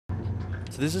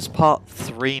So this is part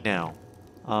 3 now.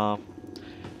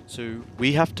 So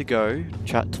we have to go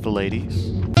chat to the ladies.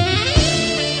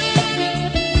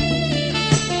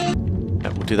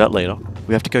 And we'll do that later.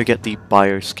 We have to go get the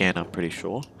bioscanner, I'm pretty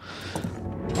sure.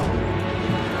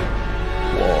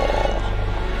 Whoa.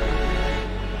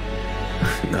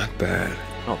 Not bad.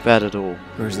 Not bad at all.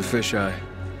 Where's the fisheye?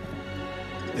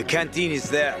 The canteen is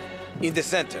there, in the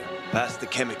center, past the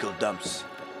chemical dumps.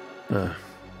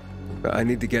 I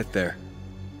need to get there.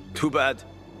 Too bad.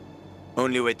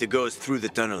 Only way to go is through the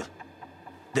tunnel.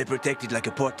 They protect it like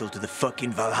a portal to the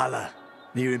fucking Valhalla.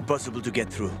 Near impossible to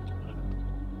get through.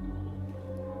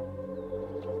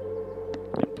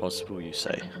 Impossible, you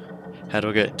say. How do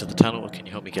I get into the tunnel, or can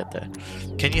you help me get there?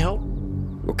 Can you help?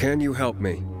 Well, can you help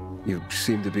me? You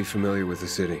seem to be familiar with the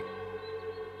city.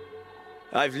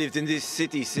 I've lived in this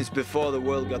city since before the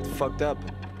world got fucked up.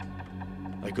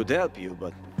 I could help you,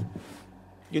 but...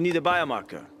 you need a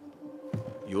biomarker.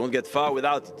 You won't get far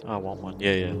without it. I want one,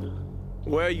 yeah.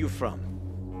 Where are you from?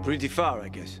 Pretty far, I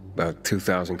guess. About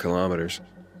 2,000 kilometers.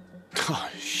 Oh,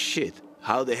 shit.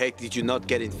 How the heck did you not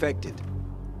get infected?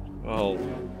 Oh.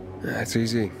 That's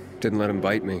easy. Didn't let him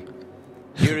bite me.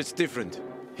 Here it's different.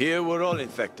 Here we're all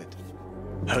infected.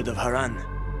 Heard of Haran?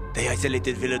 They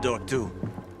isolated Villador too.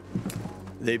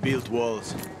 They built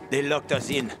walls. They locked us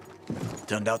in.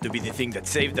 Turned out to be the thing that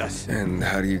saved us. And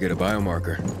how do you get a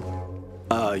biomarker?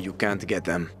 You can't get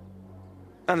them.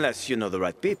 Unless you know the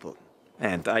right people.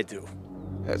 And I do.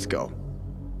 Let's go.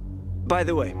 By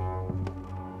the way,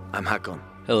 I'm Hakon.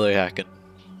 Hello, Hacken.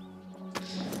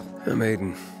 I'm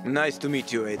Aiden. Nice to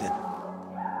meet you, Aiden.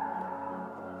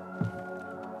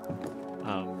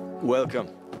 Welcome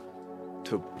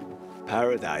to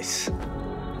paradise.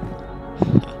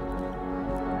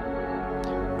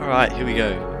 Alright, here we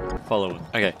go. Following.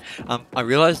 Okay. I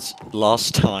realized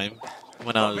last time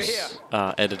when I was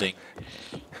editing.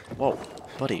 Whoa,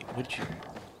 buddy, what did you...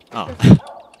 Oh.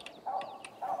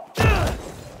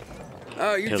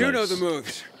 Oh, you do know the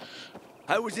moves.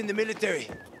 I was in the military.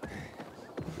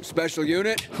 Special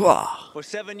unit? For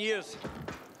 7 years.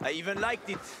 I even liked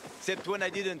it, except when I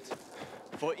didn't.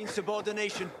 For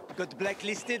insubordination, got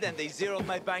blacklisted and they zeroed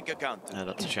my bank account. Oh,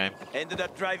 that's a shame. Ended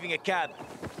up driving a cab.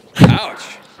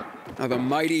 Ouch! How the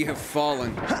mighty have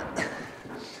fallen.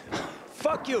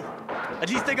 Fuck you! At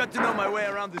least I got to know my way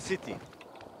around the city.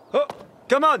 Oh,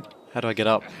 come on! How do I get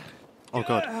up? Oh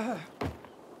god.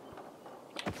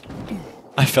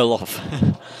 I fell off.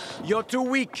 You're too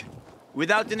weak.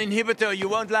 Without an inhibitor, you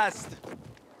won't last.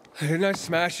 Didn't I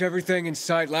smash everything in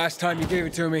sight last time you gave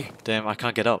it to me? Damn, I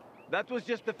can't get up. That was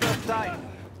just the first time.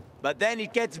 But then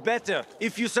it gets better.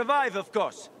 If you survive, of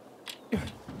course.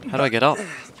 How do I get up?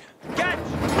 Catch!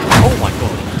 Oh my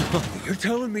god. You're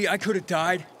telling me I could have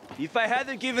died? If I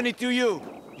hadn't given it to you,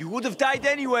 you would have died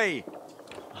anyway.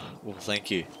 Well, thank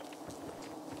you.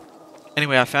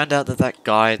 Anyway, I found out that that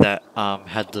guy that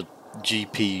had the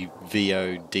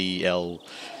GPVODL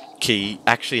key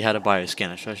actually had a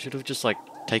bioscanner, so I should have just like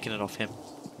taken it off him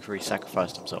before he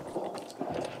sacrificed himself.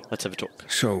 Let's have a talk.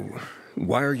 So,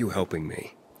 why are you helping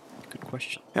me? Good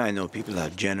question. I know people are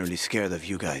generally scared of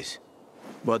you guys.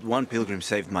 But one pilgrim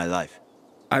saved my life.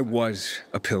 I was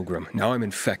a pilgrim. Now I'm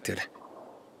infected.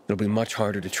 It'll be much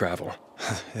harder to travel.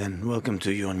 Then welcome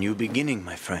to your new beginning,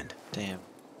 my friend. Damn.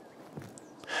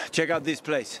 Check out this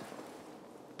place.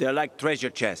 They're like treasure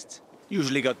chests.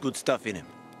 Usually got good stuff in them.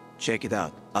 Check it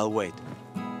out. I'll wait.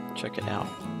 Check it out.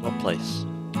 What place?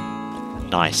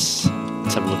 Nice.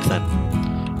 Let's have a look then.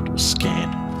 Do a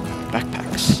scan.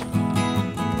 Backpacks.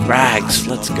 Rags.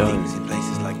 Let's go. Things in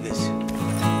places like this.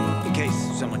 In case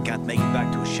someone can't make it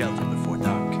back to a shelter before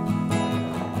dark.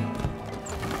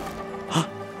 Huh?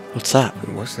 What's that?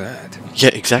 What's that? Yeah,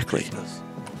 exactly.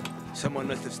 Someone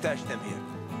must have stashed them here.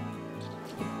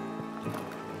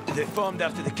 They formed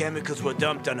after the chemicals were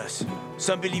dumped on us.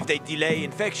 Some believe they delay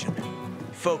infection.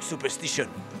 Folk superstition.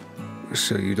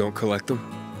 So you don't collect them?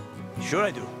 Sure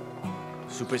I do.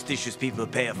 Superstitious people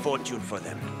pay a fortune for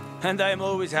them. And I am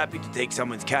always happy to take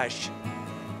someone's cash.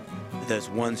 There's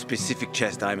one specific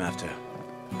chest I'm after.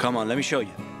 Come on, let me show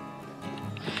you.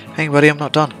 Hey buddy, I'm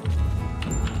not done.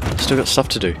 Still got stuff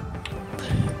to do.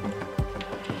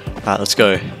 Alright, let's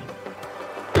go.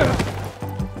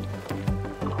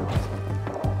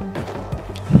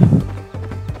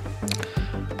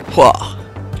 Whoa.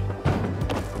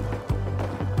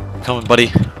 Come on,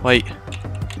 buddy. Wait.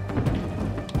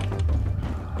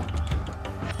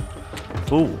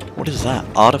 Ooh, what is that?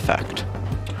 Artifact.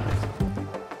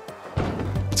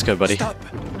 Let's go, buddy. Stop.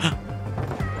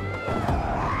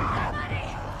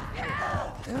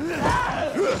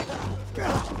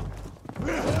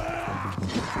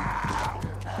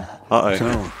 Uh-oh.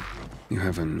 So, you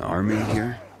have an army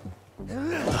here?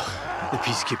 The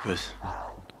peacekeepers.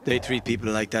 They treat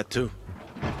people like that too.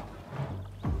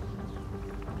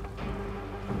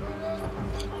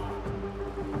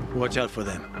 Watch out for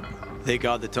them. They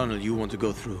guard the tunnel you want to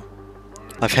go through.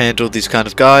 I've handled these kind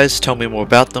of guys. Tell me more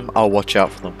about them. I'll watch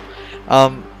out for them.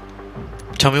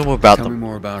 Tell me more about them. Tell me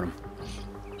more about them.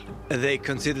 They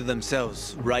consider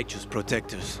themselves righteous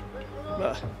protectors.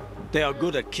 They are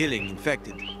good at killing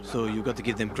infected, so you got to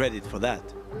give them credit for that.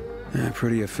 Yeah,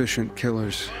 pretty efficient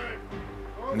killers.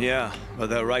 Yeah, but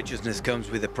their righteousness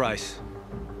comes with a price.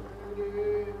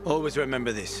 Always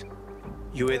remember this.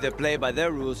 You either play by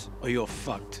their rules, or you're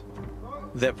fucked.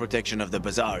 Their protection of the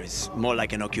bazaar is more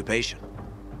like an occupation.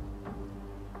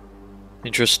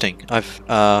 Interesting.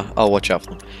 I'll watch out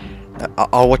for them.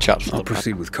 I'll watch out for them. I'll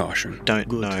proceed with caution. Don't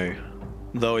Good. know.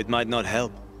 Though it might not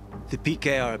help. The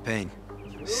PK are a pain.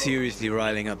 Seriously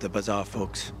riling up the bazaar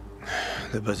folks.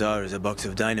 The bazaar is a box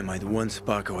of dynamite one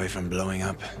spark away from blowing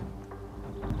up.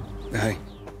 Hey,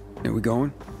 are we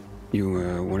going?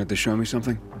 You wanted to show me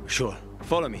something? Sure,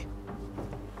 follow me.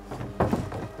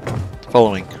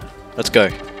 Following. Let's go.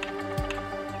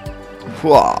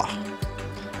 Whoa.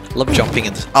 Love jumping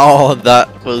in this. Oh,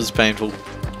 that was painful.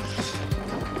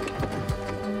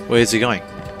 Where's he going?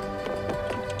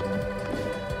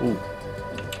 Ooh.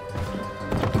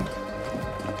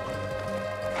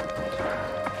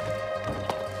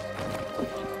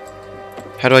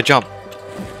 How do I jump?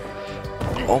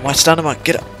 Oh, my stamina!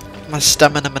 Get up! My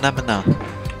stamina!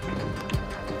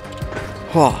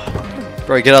 Whoa.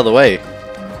 Bro, get out of the way.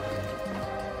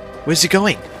 Where's he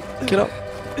going? Get up.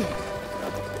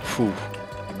 Whew.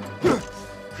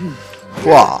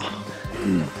 Whoa.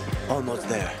 Almost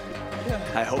there.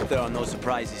 I hope there are no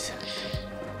surprises.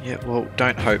 Yeah, well,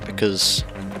 don't hope because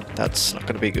that's not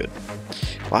going to be good.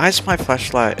 Why is my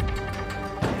flashlight...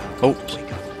 Oh.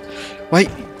 Wait.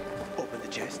 Open the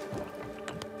chest.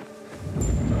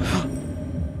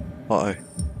 Uh-oh.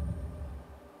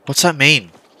 What's that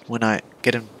mean when I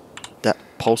get in that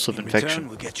pulse of infection? In return,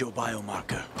 we'll get your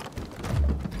biomarker.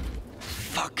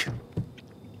 Fuck.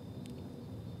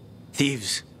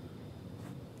 Thieves.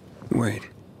 Wait.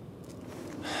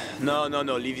 No,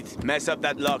 leave it. Mess up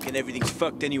that lock and everything's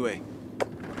fucked anyway.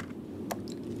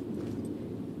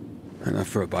 Enough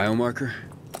for a biomarker?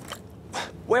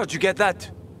 Where'd you get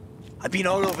that? I've been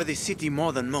all over this city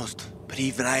more than most, but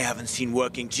even I haven't seen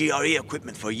working GRE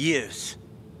equipment for years.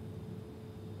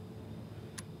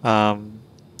 From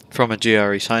a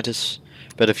GRE scientist,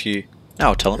 but if you... No,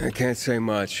 I'll tell him. I can't say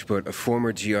much, but a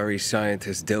former GRE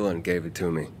scientist, Dylan, gave it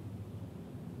to me.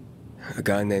 A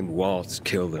guy named Waltz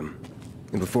killed him.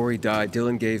 And before he died,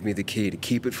 Dylan gave me the key to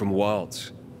keep it from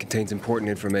Waltz. It contains important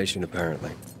information,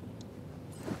 apparently.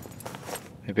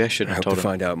 Maybe I shouldn't have told him. I hope to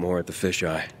find out more at the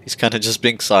fisheye. He's kind of just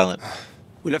being silent.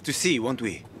 We'll have to see, won't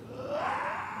we?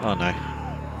 Oh no.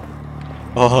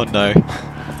 Oh no.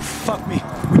 Fuck me.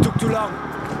 We took too long.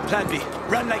 Plan B.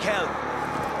 Run like hell.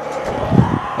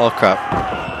 Oh crap.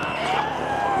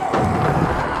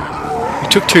 You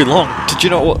took too long. Did you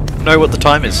not know what the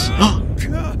time is?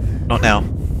 Not now.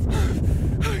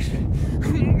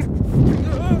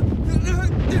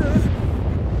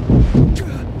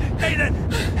 Aiden!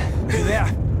 You there?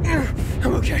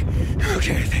 I'm okay.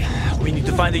 Okay, I think. We need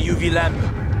to find a UV lamp.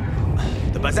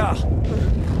 The bazaar.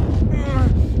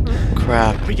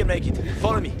 Crap. We can make it.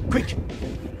 Follow me. Quick.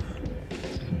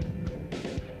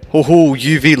 Oh,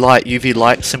 UV light. UV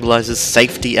light symbolizes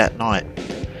safety at night.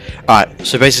 Alright,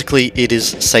 so basically it is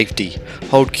safety.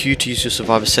 Hold Q to use your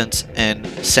survivor sense and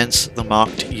sense the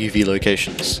marked UV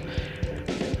locations.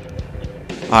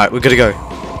 Alright, we're gonna go.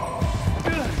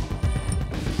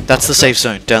 That's the safe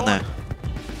zone, down there.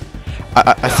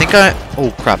 I think I...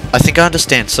 Oh crap, I think I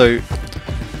understand. So,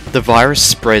 the virus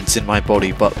spreads in my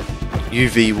body, but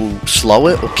UV will slow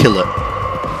it or kill it?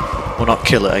 Well, not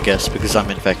kill it, I guess, because I'm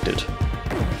infected.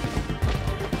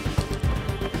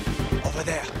 Over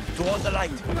there, towards the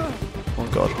light. Oh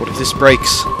god, what if this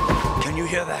breaks? Can you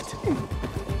hear that?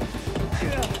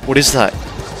 What is that?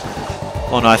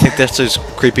 Oh no, I think that's those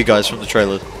creepy guys from the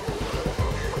trailer.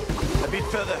 A bit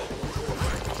further.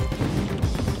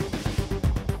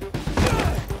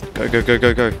 Go, go, go,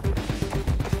 go, go.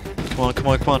 Come on, come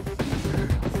on, come on.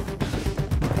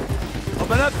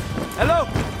 Open up! Hello!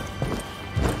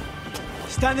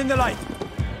 Stand in the light.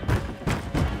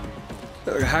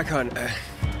 Hakon,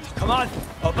 Come on!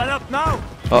 Open up now!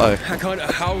 Uh-oh. Hakon,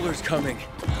 a howler's coming.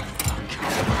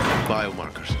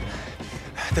 Biomarkers.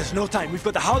 There's no time. We've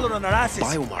got the howler on our asses.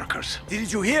 Biomarkers.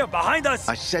 Didn't you hear? Behind us!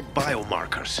 I said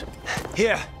biomarkers.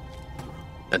 Here.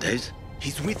 And his?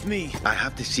 He's with me. I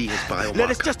have to see his biomarker. Let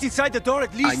us just inside the door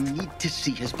at I least. need to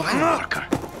see his biomarker.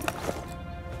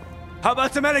 How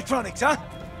about some electronics, huh?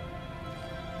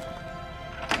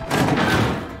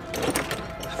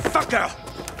 Fucker!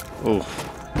 Oh.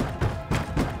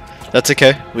 That's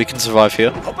okay. We can survive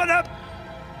here. Open up!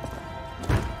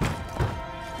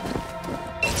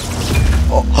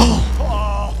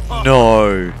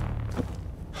 No.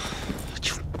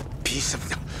 You piece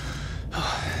of...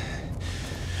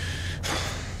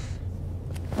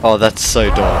 Oh, that's so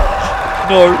dumb.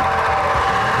 No.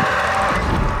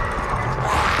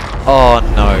 Oh,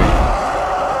 no.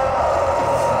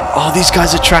 Oh, these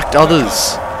guys attract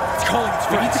others. It's calling.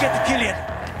 We need to get to Killian.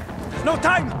 There's no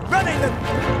time. Run, Nathan.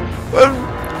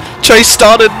 Chase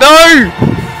started. No!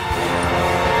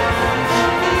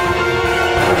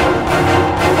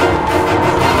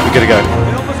 We gotta go.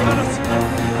 They almost got us.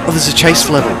 Oh, there's a chase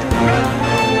level.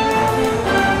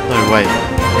 No way.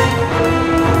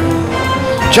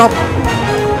 Jump!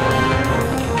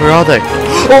 Where are they?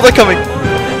 Oh, they're coming!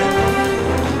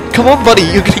 Come on, buddy,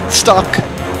 you're getting stuck.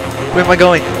 Where am I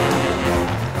going?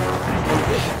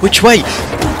 Which way?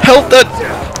 Help that!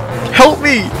 Help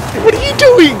me! What are you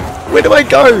doing? Where do I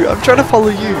go? I'm trying to follow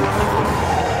you.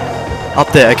 Up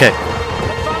there, okay.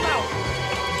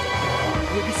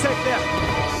 We'll be safe there.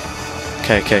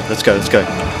 Okay, let's go.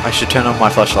 I should turn on my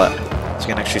flashlight so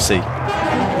you can actually see.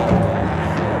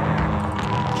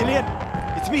 Killian,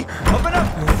 it's me. Open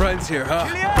up. No friends here, huh?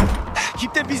 Killian!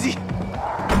 Keep them busy.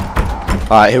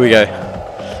 Alright, here we go.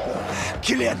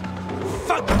 Killian!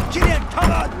 Fuck! Killian,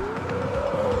 come on!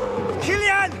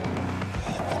 Killian!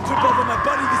 Trip over my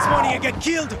body this morning and get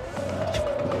killed!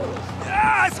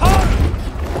 Asshole!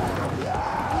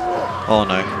 Oh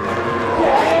no.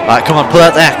 Alright, come on, pull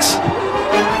out the axe.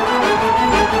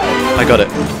 I got it.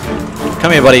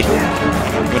 Come here, buddy. You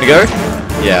wanna go?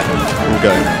 Yeah, we'll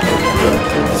go.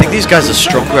 I think these guys are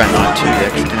stronger at night too, they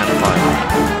actually can fight.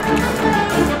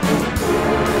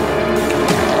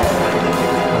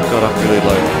 God, I'm really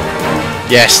low.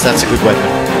 Yes, that's a good weapon.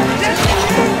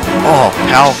 Oh,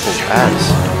 powerful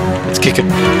as. It's kicking.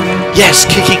 Yes,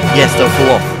 kicking! Yes, they'll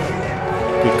fall off.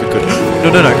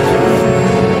 Good. No.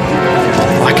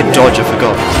 Oh, I can dodge, I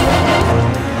forgot.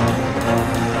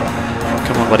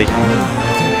 Come on, buddy.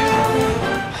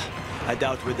 I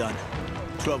doubt we're done.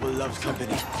 Trouble loves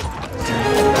company.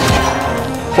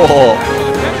 Oh.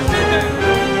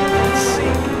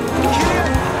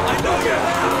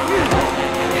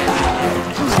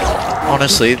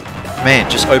 Honestly, man,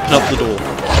 just open up the door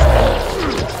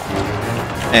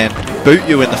and boot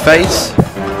you in the face.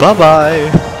 Bye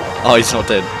bye. Oh, he's not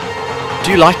dead.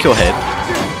 Do you like your head?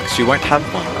 Because you won't have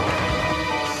one.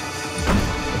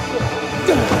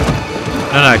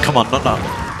 No, come on, not now.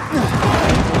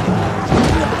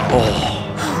 Oh.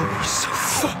 You're so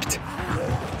fucked.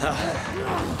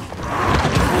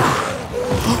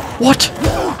 What?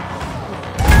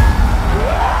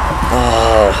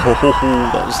 Oh,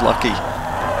 that was lucky.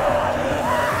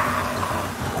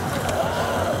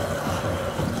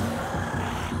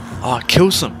 Oh, it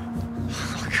kills them.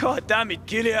 God damn it,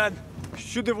 Killian!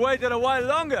 Should have waited a while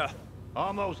longer.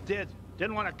 Almost did.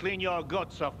 Didn't want to clean your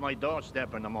guts off my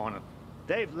doorstep in the morning.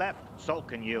 They've left, so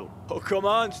can you. Oh, come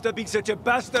on, stop being such a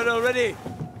bastard already.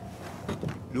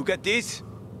 Look at this.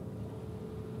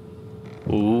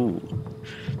 Ooh,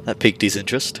 that piqued his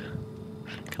interest.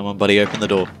 Come on, buddy, open the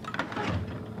door.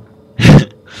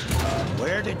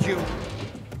 Where did you...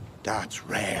 That's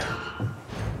rare.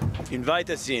 Invite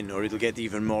us in, or it'll get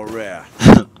even more rare.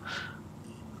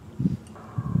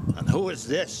 And who is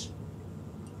this?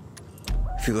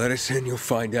 If you let us in, you'll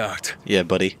find out. Yeah,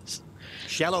 buddy.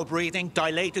 Shallow breathing,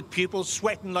 dilated pupils,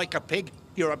 sweating like a pig.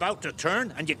 You're about to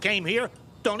turn, and you came here?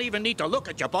 Don't even need to look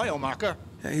at your biomarker.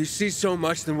 Hey, you see so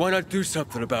much, then why not do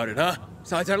something about it, huh?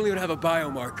 Besides, I don't even have a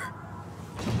biomarker.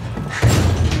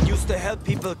 Used to help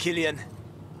people, Killian.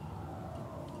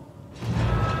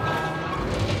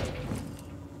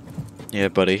 Yeah,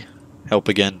 buddy. Help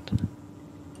again.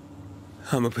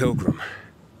 I'm a pilgrim.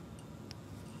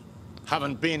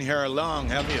 Haven't been here long,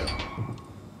 have you?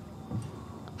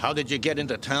 How did you get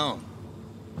into town?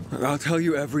 I'll tell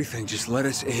you everything, just let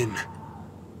us in.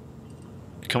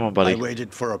 Come on, buddy. I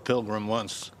waited for a pilgrim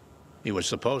once. He was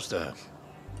supposed to...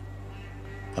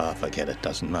 Oh, forget it,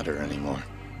 doesn't matter anymore.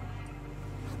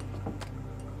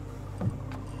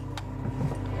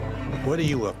 What are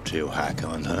you up to,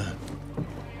 Hakon, huh?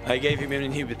 I gave him an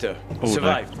inhibitor. Oh,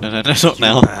 Survived. No, not You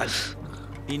now. mad?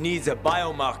 He needs a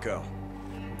biomarker.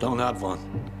 Don't have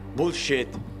one. Bullshit.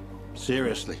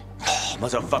 Seriously.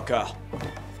 Motherfucker.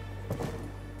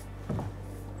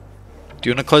 Do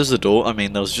you want to close the door? I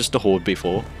mean, there was just a horde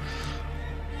before.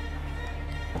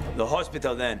 The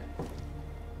hospital then.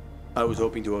 I was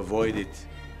hoping to avoid it.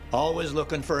 Always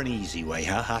looking for an easy way,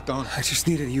 huh, Hakon? I just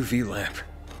need a UV lamp.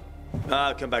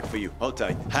 I'll come back for you. Hold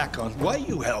tight. Hakon, why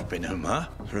you helping him, huh?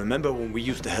 Remember when we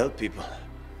used to help people?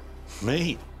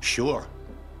 Me? Sure.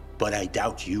 But I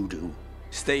doubt you do.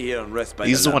 Stay here and rest by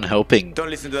He's the one lamp. helping.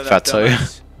 Don't listen to that Fatso.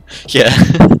 dumbass. Yeah.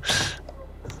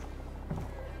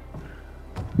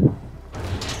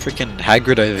 Freaking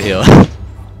Hagrid over here.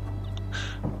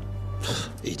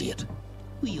 Idiot.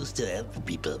 We used to help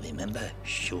people, remember?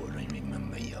 Sure, I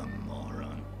remember, you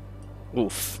moron.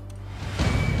 Oof.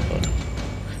 God.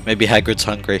 Maybe Hagrid's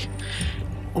hungry.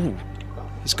 Ooh.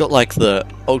 He's got like the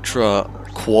ultra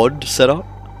quad setup.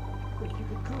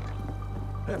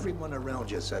 Everyone around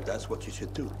you said that's what you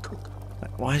should do, cook.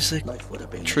 Why is there Life would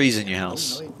have been trees in your no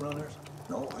house? night runners,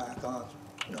 no Hakons,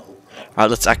 no. Alright,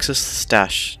 let's access the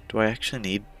stash. Do I actually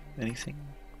need anything?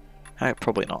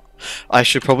 Probably not. I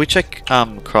should probably check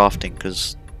crafting,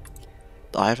 because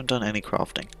I haven't done any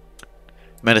crafting.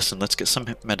 Medicine, let's get some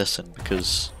medicine,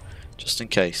 because just in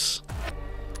case.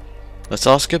 Let's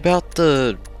ask about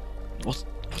the... What's a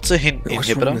What's wrong with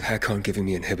inhibitor? Hakon giving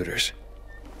me inhibitors?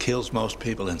 Kills most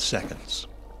people in seconds.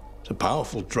 It's a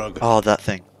powerful drug. Oh, that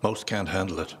thing. Most can't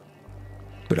handle it.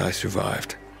 But I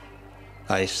survived.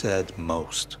 I said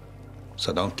most.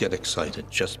 So don't get excited.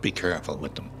 Just be careful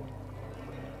with them.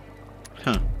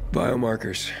 Huh.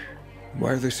 Biomarkers.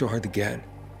 Why are they so hard to get?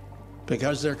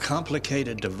 Because they're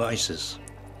complicated devices.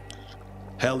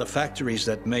 Hell, the factories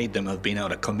that made them have been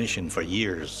out of commission for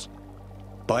years.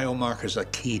 Biomarkers are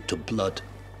keyed to blood.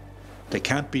 They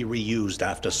can't be reused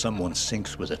after someone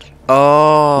sinks with it.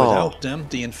 Oh. Without them,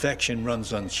 the infection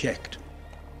runs unchecked.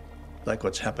 Like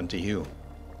what's happened to you.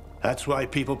 That's why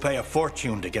people pay a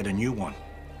fortune to get a new one.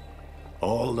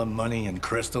 All the money and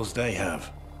crystals they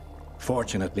have.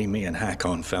 Fortunately, me and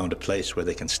Hakon found a place where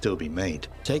they can still be made.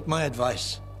 Take my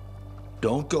advice.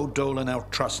 Don't go doling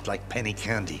out trust like penny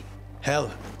candy.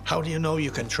 Hell, how do you know you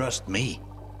can trust me?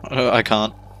 I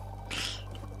can't.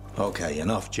 Okay,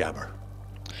 enough jabber.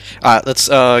 Alright, let's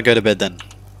go to bed then.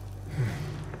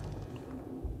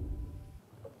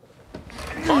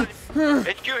 HQ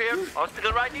here.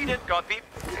 Hospital right needed. Copy.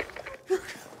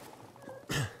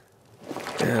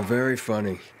 Yeah, very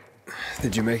funny.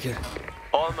 Did you make it?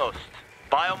 Almost.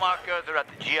 Biomarkers are at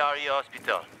the GRE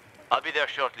hospital. I'll be there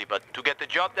shortly, but to get the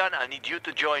job done, I need you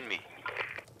to join me.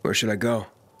 Where should I go?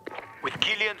 With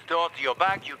Killian's door to your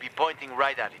back, you'll be pointing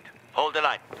right at it. Hold the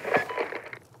line.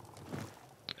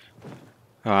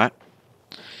 Alright.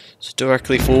 So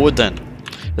directly forward then.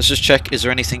 Let's just check, is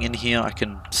there anything in here I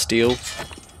can steal?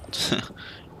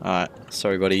 Alright,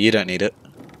 sorry buddy, you don't need it.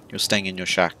 You're staying in your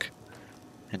shack.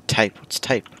 And tape, what's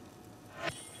tape?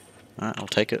 Alright, I'll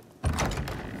take it.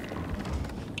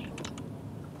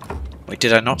 Wait,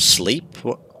 did I not sleep?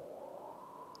 What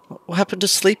happened to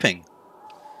sleeping?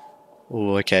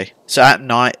 Oh, okay. So at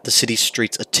night, the city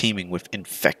streets are teeming with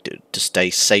infected. To stay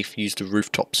safe, use the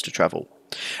rooftops to travel.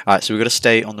 Alright, so we've got to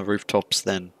stay on the rooftops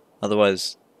then.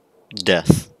 Otherwise,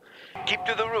 death. Keep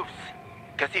to the roofs,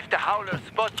 because if the howlers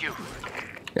spot you...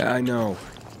 Yeah, I know.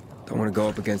 Don't want to go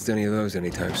up against any of those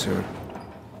anytime soon.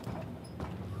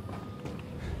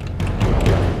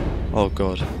 Oh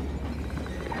god.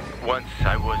 Once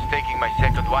I was taking my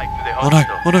second wife to the Oh no,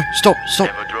 hospital. oh no, stop, stop.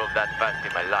 Never drove that fast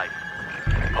in my life.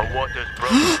 Her waters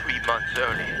broke 3 months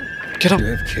early. Get up. You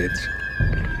have kids?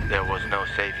 There was no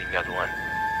saving that one.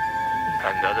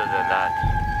 And other than that,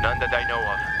 none that I know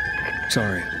of.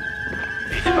 Sorry.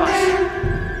 It's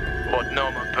fine. What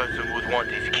normal person would want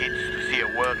his kids to see a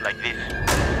world like this?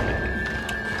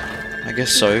 I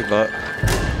guess so, but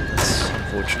it's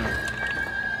unfortunate.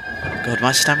 God,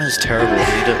 my stamina is terrible. I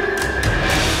need it.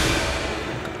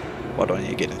 Why do I need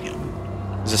to get in here?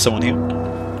 Is there someone here?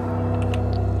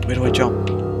 Where do I jump?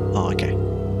 Oh, okay.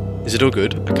 Is it all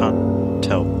good? I can't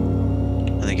tell.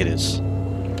 I think it is.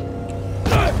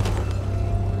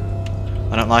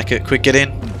 I don't like it. Quick, get in.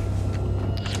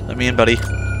 Let me in, buddy.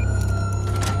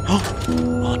 Oh,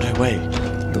 no way.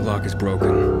 The lock is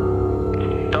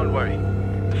broken. Don't worry.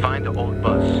 Find the old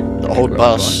bus. The old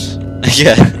bus.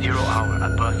 Yeah. At 0 hour, a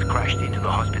bus crashed into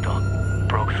the hospital.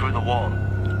 Broke through the wall.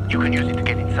 You can use it to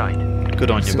get inside.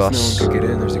 Good on you, Since bus. no one could get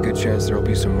in, there's a good chance there'll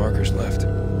be some markers left.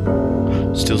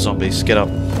 Still zombies. Get up.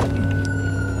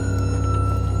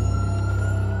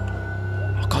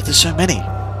 Oh god, there's so many.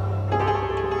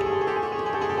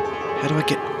 How do I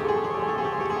get...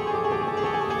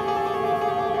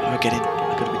 How do I get in? I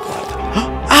gotta be quiet.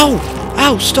 Ow!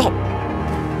 Ow! Stop!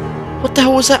 What the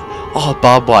hell was that? Oh,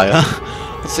 barbed wire.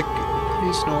 It's like...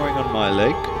 He's snoring on my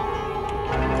leg.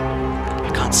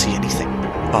 I can't see anything.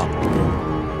 Oh.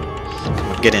 Come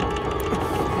on, get in.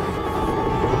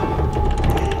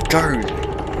 Go!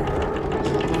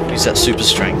 Use that super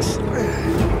strength.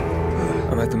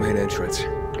 I'm at the main entrance.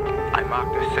 I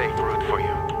marked a safe route for you.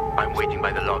 I'm waiting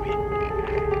by the lobby.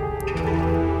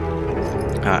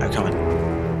 Alright, come on.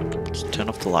 Just turn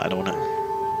off the light, I don't want it.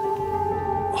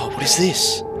 Oh, what is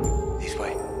this? This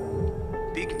way.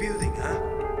 Big building, huh?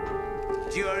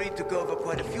 GRE took over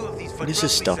quite a few of these for What is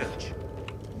this drug stuff? research.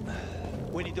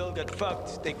 When it all got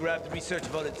fucked, they grabbed research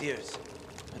volunteers.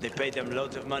 They paid them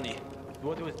loads of money.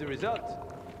 What was the result?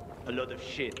 A lot of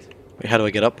shit. Wait, how do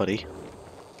I get up, buddy?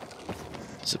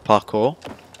 Is it parkour?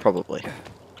 Probably.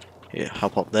 Yeah,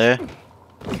 hop up there.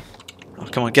 Oh,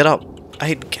 come on, get up.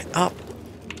 Aiden, get up.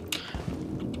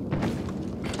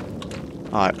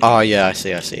 Alright, oh yeah, I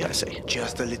see.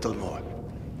 Just a little more.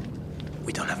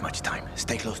 We don't have much time.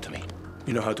 Stay close to me.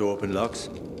 You know how to open locks?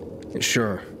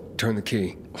 Sure. Turn the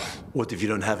key. What if you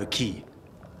don't have a key?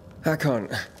 Hakon,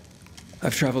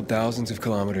 I've traveled thousands of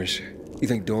kilometers. You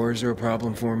think doors are a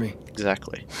problem for me?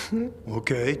 Exactly.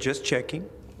 Okay, just checking.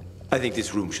 I think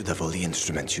this room should have all the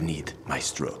instruments you need,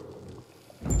 Maestro.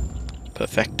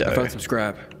 Perfecto. I found some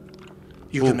scrap.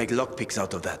 You can make lockpicks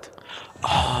out of that.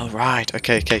 Oh, right.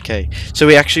 Okay. So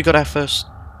we actually got our first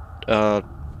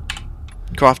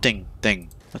crafting thing.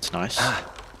 That's nice.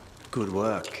 Good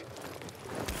work.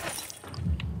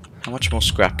 How much more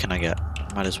scrap can I get?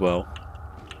 Might as well.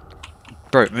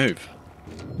 Bro, move.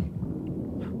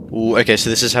 Ooh, okay, so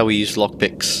this is how we use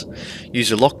lockpicks. Use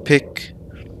a lockpick,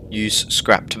 use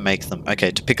scrap to make them.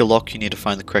 Okay, to pick a lock, you need to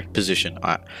find the correct position.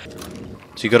 Alright.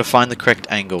 So you got to find the correct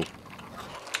angle.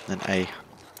 Then A.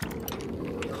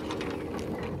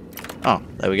 Oh,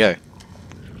 there we go.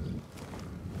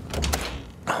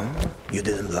 You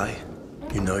didn't lie.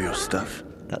 You know your stuff.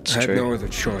 That's I had no true. other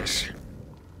choice.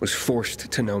 Was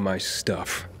forced to know my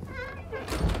stuff.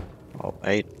 Oh,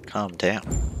 Aiden, calm down.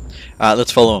 Alright,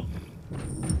 let's follow him.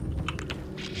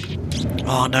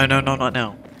 Oh, no, not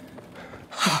now.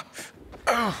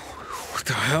 What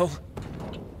the hell?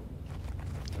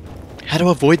 How to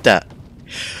avoid that?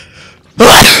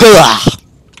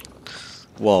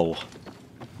 Whoa.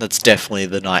 That's definitely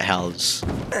the night howls.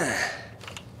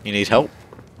 You need help?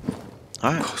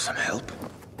 Alright. Oh, some help?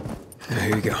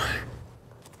 Here you go.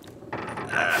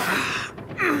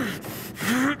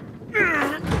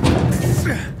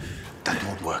 That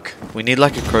won't work. We need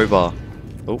like a crowbar.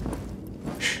 Oh.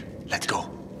 Shh. Let's go.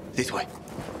 This way.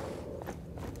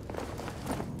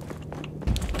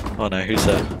 Oh no, who's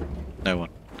there? No one.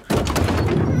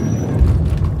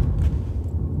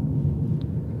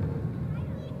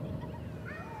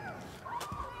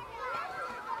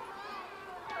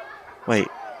 Wait.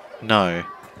 No.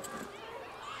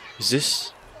 Is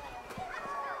this?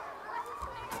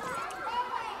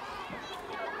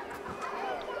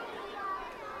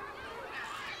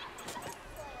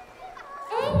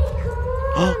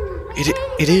 Oh,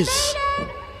 it is.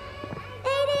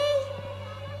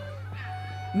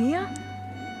 Mia?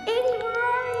 Eddie, where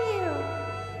are you?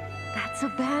 That's a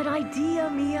bad idea,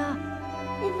 Mia.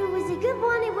 If it was a good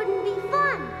one, it wouldn't be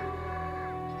fun.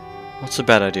 What's a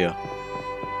bad idea?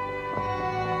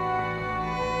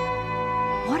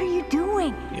 What are you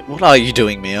doing? What are you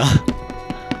doing, Mia?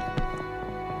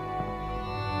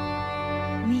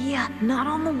 Mia, not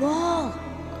on the wall.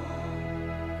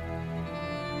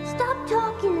 Stop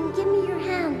talking and give me your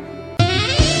hand.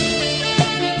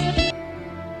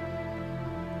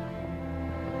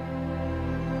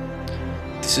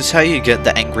 This is how you get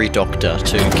the angry doctor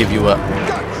to give you a...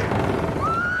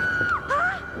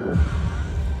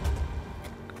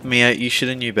 Mia, you should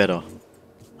have knew better.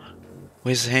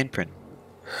 Where's the handprint?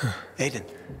 Aiden.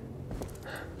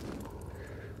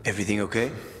 Everything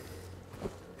okay?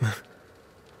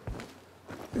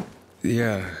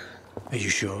 Yeah. Are you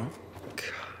sure?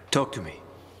 Talk to me.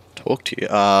 Talk to you.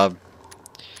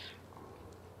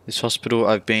 This hospital,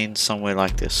 I've been somewhere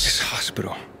like This this.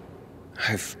 hospital.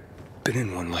 I've been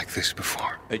in one like this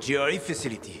before. A GRE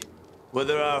facility. Well,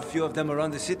 there are a few of them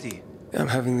around the city. I'm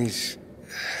having these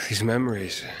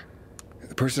memories.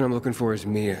 The person I'm looking for is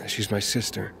Mia. She's my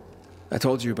sister. I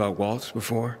told you about Waltz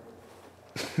before.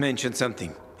 Mention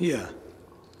something. Yeah.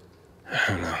 I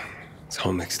don't know. It's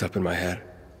all mixed up in my head.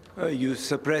 You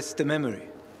suppressed the memory.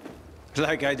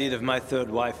 Like I did of my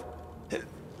third wife.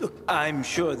 Look, I'm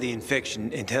sure the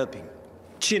infection ain't helping.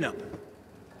 Chin up.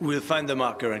 We'll find the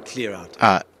marker and clear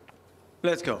out.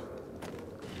 Let's go.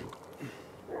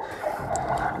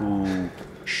 Ooh.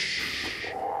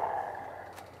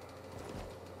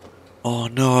 Oh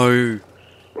no.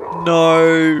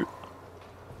 No.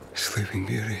 Sleeping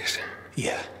Beauties.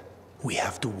 Yeah, we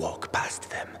have to walk past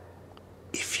them.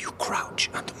 If you crouch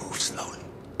and move slowly,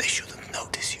 they shouldn't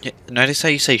notice you. Yeah, notice how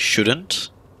you say shouldn't?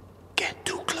 Get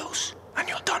too close.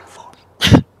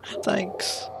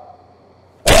 Thanks.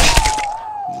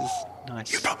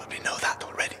 Nice. You probably know that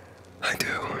already. I do,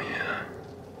 yeah.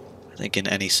 I think in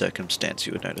any circumstance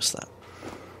you would notice that.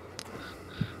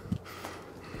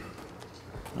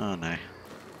 Oh no.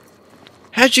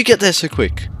 How'd you get there so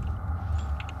quick?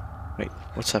 Wait,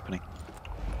 what's happening?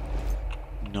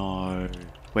 No.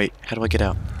 Wait, how do I get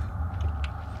out?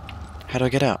 How do I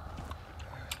get out?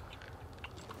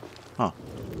 Oh.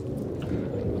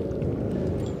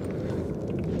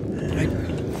 Hey.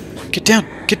 Get down!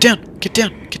 Get down! Get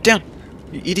down! Get down!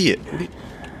 You idiot!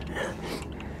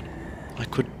 I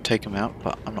could take him out,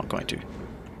 but I'm not going to.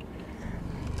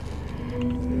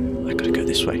 I gotta go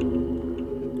this way.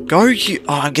 Go, you!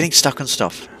 Oh, I'm getting stuck on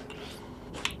stuff.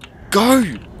 Go!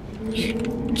 You...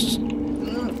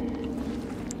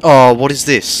 Oh, what is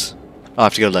this? Oh, I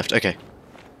have to go left. Okay.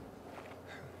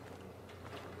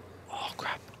 Oh,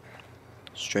 crap.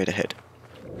 Straight ahead.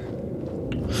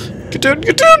 Get down!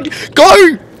 Get down!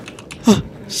 Go!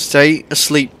 Stay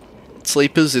asleep.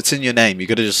 Sleepers, it's in your name. You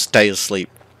gotta just stay asleep.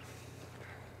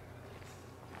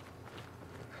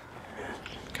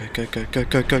 Go, go, go,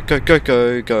 go, go, go, go,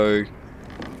 go, go.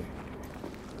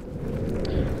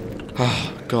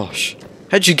 Oh, gosh.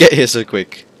 How'd you get here so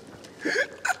quick?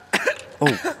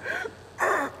 Oh.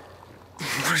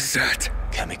 What is that?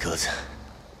 Chemicals.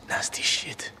 Nasty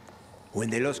shit. When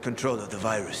they lost control of the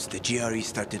virus, the GRE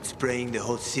started spraying the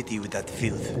whole city with that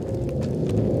filth.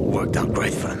 Worked out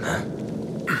great for them, huh?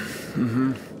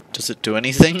 Mm-hmm. Does it do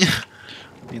anything?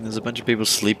 I mean, there's a bunch of people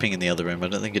sleeping in the other room. I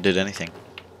don't think it did anything.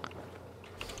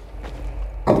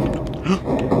 No!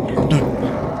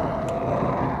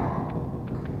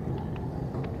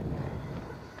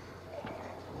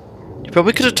 You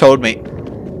probably could have told me.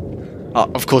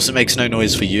 Oh, of course it makes no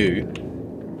noise for you.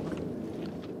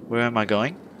 Where am I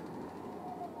going?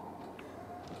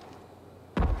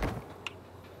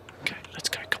 Okay, let's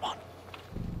go, come on.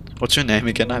 What's your name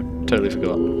again? I totally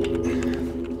forgot.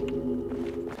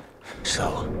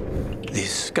 So,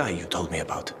 this guy you told me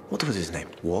about, what was his name?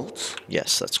 Waltz?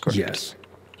 Yes, that's correct. Yes.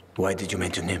 Why did you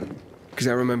mention him? Because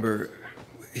I remember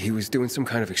he was doing some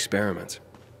kind of experiment.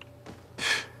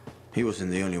 He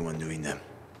wasn't the only one doing them.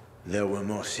 There were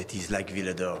more cities like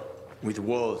Villador, with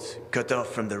walls cut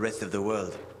off from the rest of the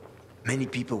world. Many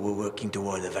people were working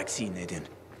toward a vaccine, Aiden.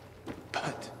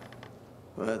 But,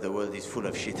 well, the world is full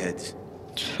of shitheads.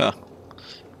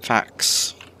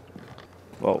 Facts.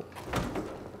 Whoa.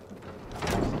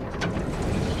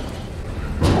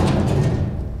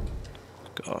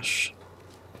 Gosh.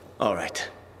 All right.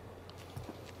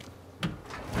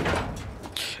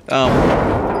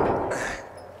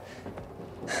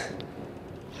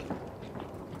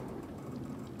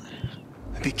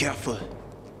 Be careful.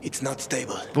 It's not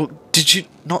stable. Well, did you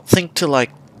not think to,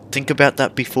 think about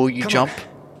that before you jump?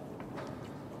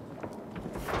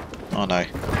 Oh no.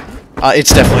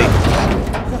 It's definitely...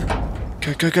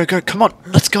 Go, go, go, go, come on,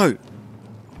 let's go!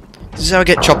 This is how I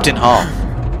get chopped in half.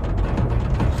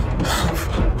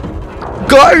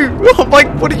 Go! Oh my,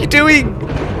 what are you doing?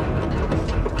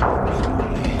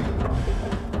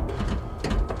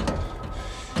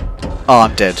 Oh,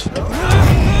 I'm dead.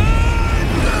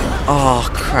 Oh,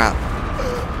 crap.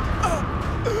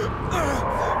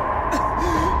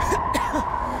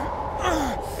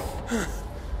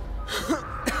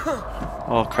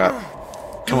 Oh, crap.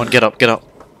 Come on, get up, get up.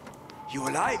 You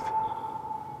alive?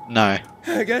 No.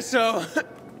 I guess so.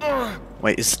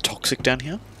 Wait, is it toxic down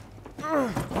here?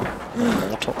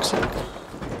 More toxic.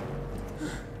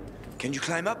 Can you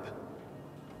climb up?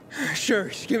 Sure,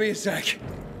 just give me a sec.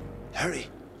 Hurry.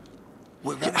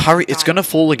 Hurry, it's gonna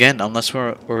fall again unless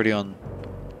we're already on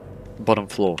the bottom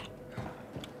floor.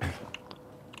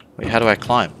 Wait, how do I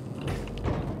climb?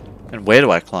 And where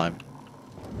do I climb?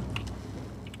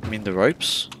 I mean the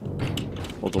ropes?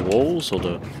 Or the walls? Or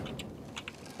the...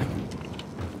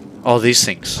 Oh, these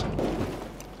things.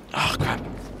 Oh, crap.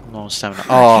 No stamina.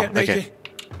 Oh, okay.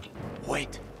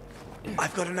 Wait.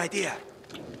 I've got an idea.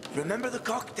 Remember the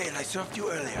cocktail I served you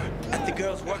earlier at the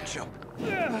girls' workshop?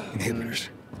 Inhibitors.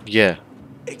 Yeah.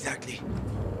 Exactly.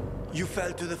 You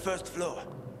fell to the first floor.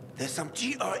 There's some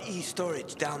GRE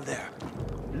storage down there.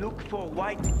 Look for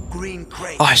white, green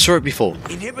crates. Oh, I saw it before.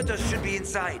 Inhibitors should be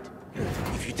inside.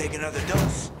 If you take another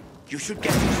dose, you should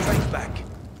get your strength back.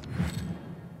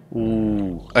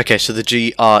 Ooh. Okay, so the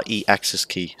GRE access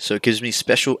key. So it gives me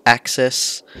special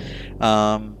access.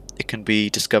 It can be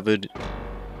discovered.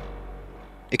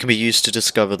 It can be used to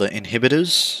discover the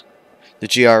inhibitors. The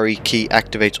GRE key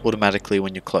activates automatically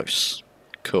when you're close.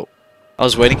 Cool. I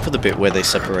was waiting for the bit where they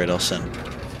separate us and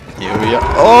here we are.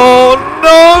 Oh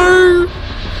no!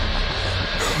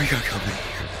 We got company.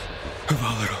 A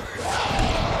volatile.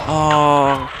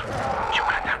 Oh.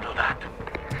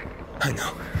 I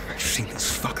know. I've seen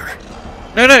this fucker.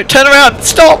 No, no, turn around!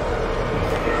 Stop!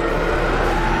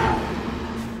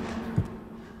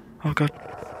 Oh god.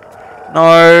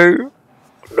 No!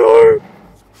 No!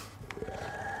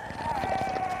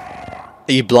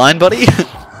 Are you blind, buddy?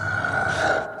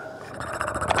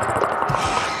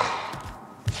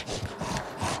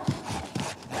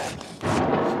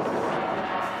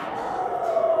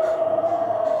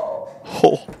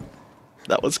 Oh,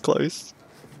 that was close.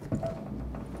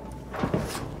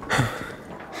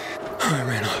 I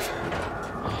ran off.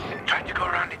 Try to go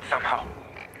around it somehow.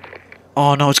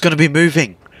 Oh no, it's gonna be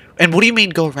moving. And what do you mean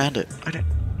go around it? I don't...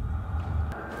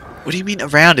 What do you mean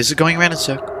around? Is it going around in a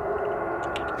circle?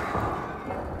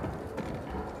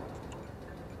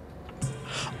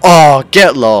 Oh,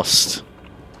 get lost.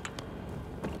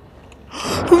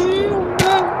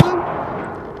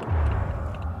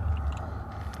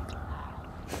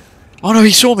 Oh no,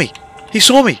 he saw me. He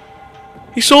saw me.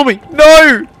 He saw me.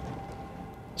 No!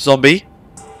 Zombie.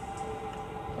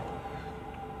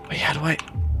 Wait, how do I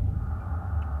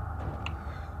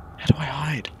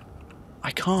hide?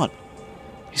 I can't.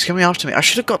 He's coming after me. I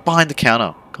should have got behind the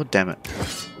counter. God damn it.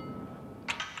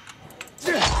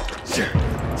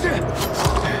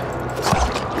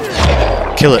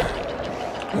 Kill it.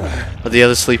 Are the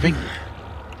others sleeping?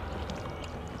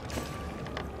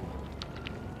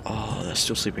 Oh, they're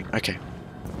still sleeping. Okay.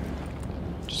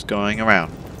 Just going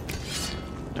around.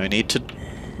 No need to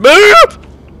move!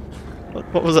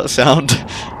 What was that sound?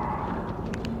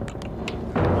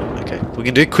 Okay, we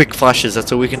can do quick flashes.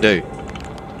 That's all we can do.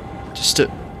 Just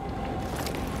to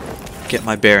get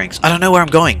my bearings. I don't know where I'm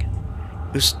going.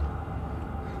 There's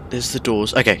the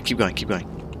doors. Okay, keep going, keep going.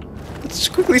 Let's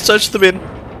quickly search the bin.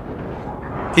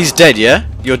 He's dead, yeah?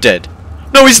 You're dead.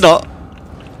 No, he's not.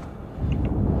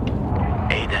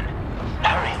 Aiden,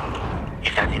 hurry.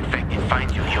 If that infected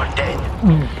finds you, you're dead.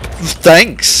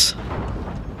 Thanks.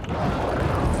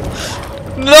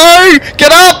 No!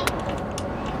 Get up!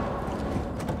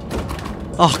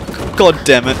 Oh, god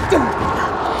damn it.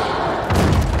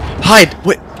 Hide!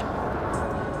 Wait.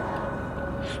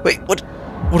 Wait, what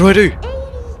do I do?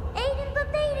 Aiden,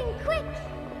 but Aiden, quick!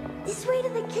 This way to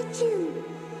the kitchen.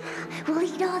 We'll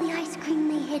eat all the ice cream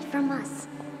they hid from us.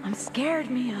 I'm scared,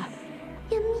 Mia.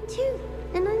 Yeah, me too.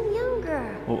 And I'm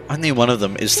younger. Well, only one of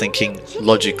them is thinking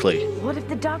logically. What if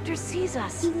the doctor sees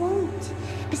us? He won't.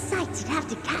 Besides, he'd have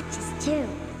to catch us too.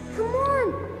 Come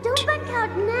on, don't back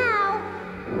out now.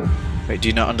 Wait, do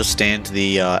you not understand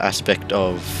the aspect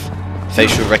of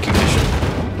facial recognition?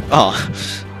 Oh,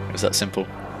 it was that simple.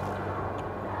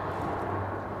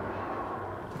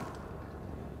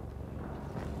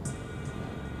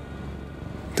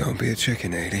 Don't be a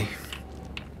chicken, 80.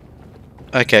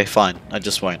 Okay, fine. I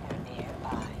just won't.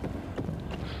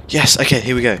 Yes, okay,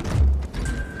 here we go.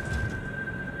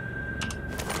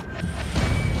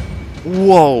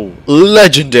 Whoa!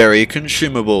 Legendary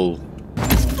consumable!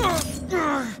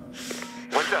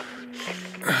 What's up?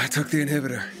 I took the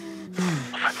inhibitor.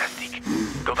 Fantastic.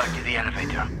 Go back to the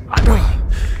elevator. I'm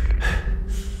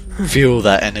waiting. Feel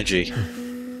that energy.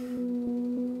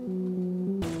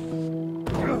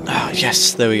 Ah,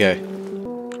 yes, there we go.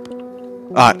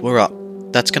 Alright, we're up.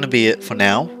 That's gonna be it for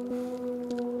now.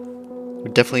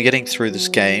 We're definitely getting through this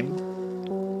game.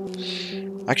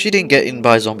 I actually didn't get in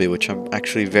by a zombie, which I'm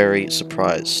actually very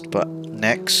surprised. But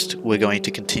next, we're going to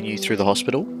continue through the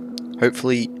hospital.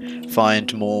 Hopefully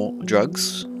find more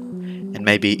drugs. And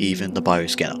maybe even the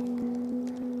bioscanner.